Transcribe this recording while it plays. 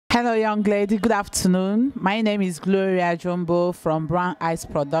Hello, young lady. Good afternoon. My name is Gloria Jumbo from Brown Eyes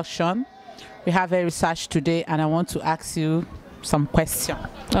Production. We have a research today, and I want to ask you some questions.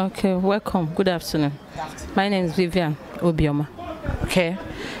 Okay, welcome. Good afternoon. My name is Vivian Obioma. Okay.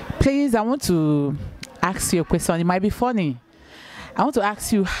 Please, I want to ask you a question. It might be funny. I want to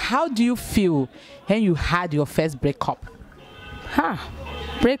ask you, how do you feel when you had your first breakup?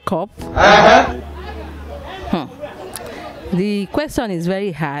 Breakup? The question is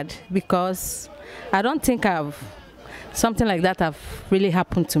very hard because I don't think something like that have really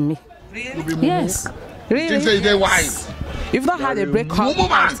happened to me. Really? Yes. Really? You've not had a breakup? I've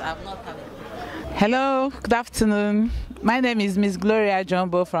not had it. Hello, good afternoon. My name is Miss Gloria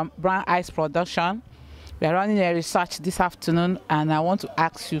Jumbo from Brown Eyes Production. We are running a research this afternoon, and I want to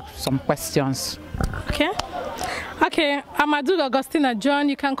ask you some questions. Okay. I'm Adu Augustina John.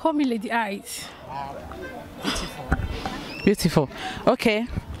 You can call me Lady Eyes. Beautiful. Okay.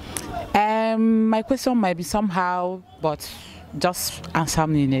 My question might be somehow, but just answer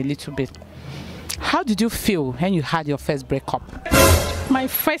me in a little bit. How did you feel when you had your first breakup? My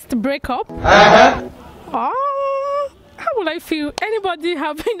first breakup? How would I feel? Anybody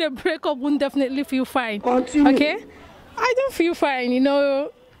having a breakup wouldn't definitely feel fine. Okay? I don't feel fine. You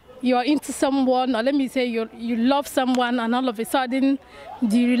know, you're into someone, or let me say you love someone, and all of a sudden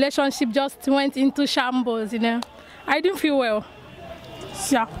the relationship just went into shambles, you know. I didn't feel well.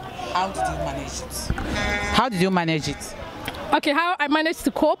 Yeah. How did you manage it? How did you manage it? Okay, how I managed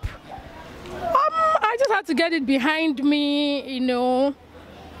to cope? I just had to get it behind me, you know.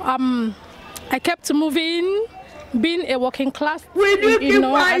 I kept moving, being a working class, I've been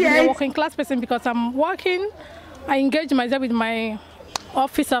a working class person because I'm working. I engage myself with my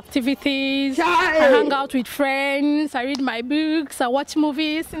office activities. I hang out with friends. I read my books. I watch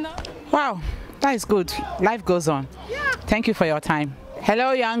movies, you know. Wow. That is good. Life goes on. Yeah. Thank you for your time.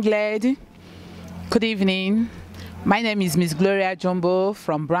 Hello, young lady. Good evening. My name is Miss Gloria Jumbo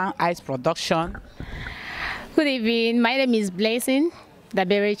from Brown Eyes Production. Good evening. My name is Blessing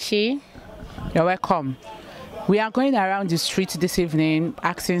Daberechi. You're welcome. We are going around the street this evening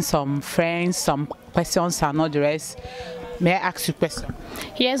asking some friends some questions and all the rest. May I ask you a question?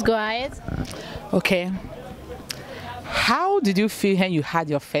 Yes, go ahead. Okay. How did you feel when you had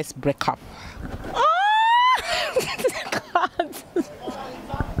your first breakup? God.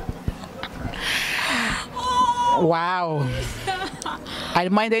 Wow. I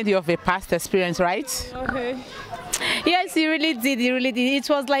reminded you of a past experience, right? Okay. Yes, he really did. He really did. It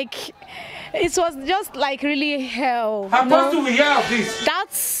was just like really hell. How much do we hear of this?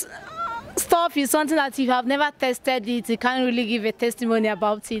 That's stuff is something that if you have never tested it, you can't really give a testimony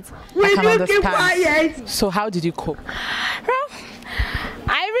about it. I can understand. So how did you cope?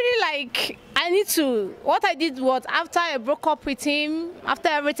 What I did was after I broke up with him, after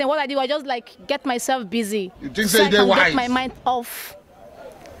everything, what I did was just like get myself busy. You think so I can wise? get my mind off.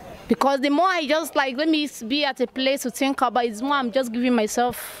 Because the more I just like, let me be at a place to think about it, the more I'm just giving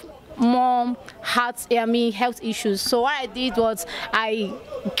myself more health issues. So what I did was I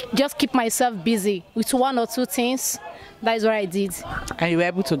just keep myself busy with one or two things. That is what I did. And you were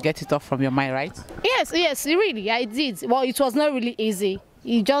able to get it off from your mind, right? Yes, really, I did. Well, it was not really easy.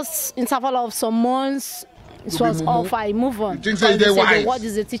 It just interval of some months, it was off. I move on. You think the word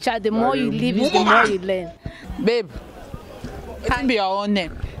is a teacher. The more you live, is the more you learn. Babe, what will be your own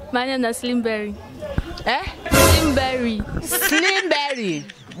name? My name is Slimberry. Slimberry. Slimberry.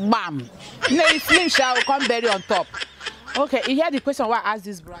 Bam. No, Slim shall come berry on top. Okay, you hear the question why I asked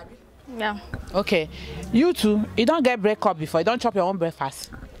this, brother? Yeah. Okay, you two, you don't get break up before, you don't chop your own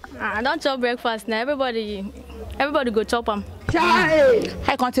breakfast. I don't chop breakfast now. Everybody go chop them.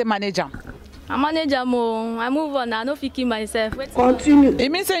 I can't take manager. I manage them. I move on. I don't feel myself. Continue. It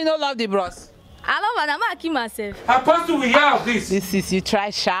means you don't love the bros. I love and I'm not kill myself. How much do we hear of this? This is you try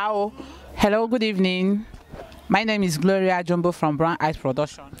show. Hello, good evening. My name is Gloria Jumbo from Brown Eyes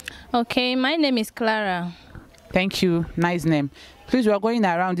Production. Okay, my name is Clara. Thank you. Nice name. Please, we are going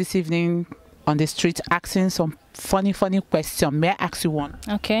around this evening on the street asking some funny questions. May I ask you one?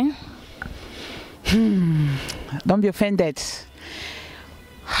 Okay. Don't be offended.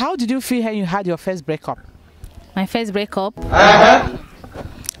 How did you feel when you had your first breakup? My first breakup?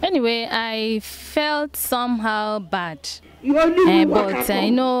 Anyway, I felt somehow bad. But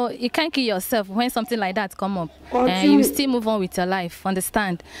you know, you can't kill yourself when something like that come up. You still move on with your life,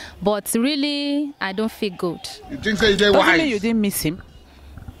 understand? But really, I don't feel good. You think so? Doesn't mean you didn't miss him?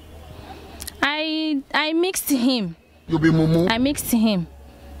 I mixed him. You be mumu? I mixed him.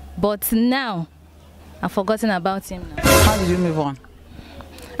 But now, I've forgotten about him now. How did you move on?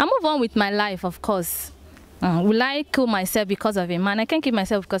 I move on with my life, of course. Will I kill myself because of a man? I can't kill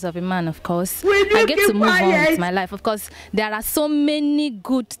myself because of a man, of course. I get to move on with my life. Of course, there are so many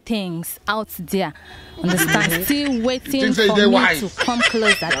good things out there. Understand? Still waiting for me to come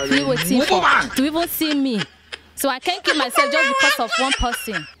closer. Still waiting to even see me. So I can't kill myself just because of one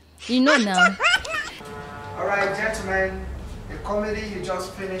person. You know now. Alright, gentlemen, the comedy you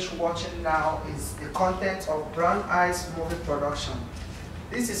just finished watching now is the content of Brown Eyes Movie Production.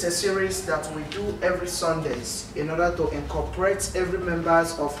 This is a series that we do every Sundays in order to incorporate every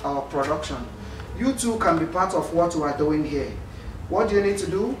members of our production. You too can be part of what we are doing here. What do you need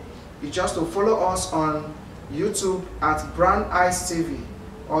to do? You just to follow us on YouTube at Brown Eyes TV,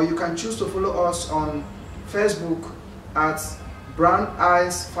 or you can choose to follow us on Facebook at Brown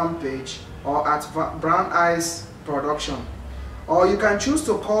Eyes fan page or at Brown Eyes Production. Or you can choose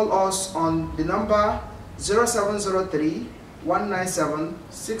to call us on the number 0703 197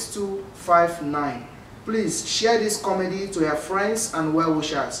 6259. Please share this comedy to your friends and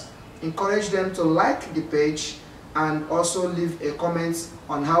well-wishers. Encourage them to like the page and also leave a comment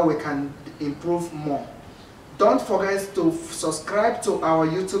on how we can improve more. Don't forget to subscribe to our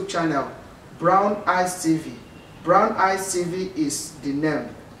YouTube channel, Brown Eyes TV. Brown Eyes TV is the name.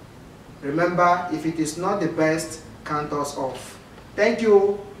 Remember, if it is not the best, count us off. Thank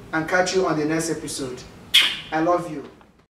you and catch you on the next episode. I love you.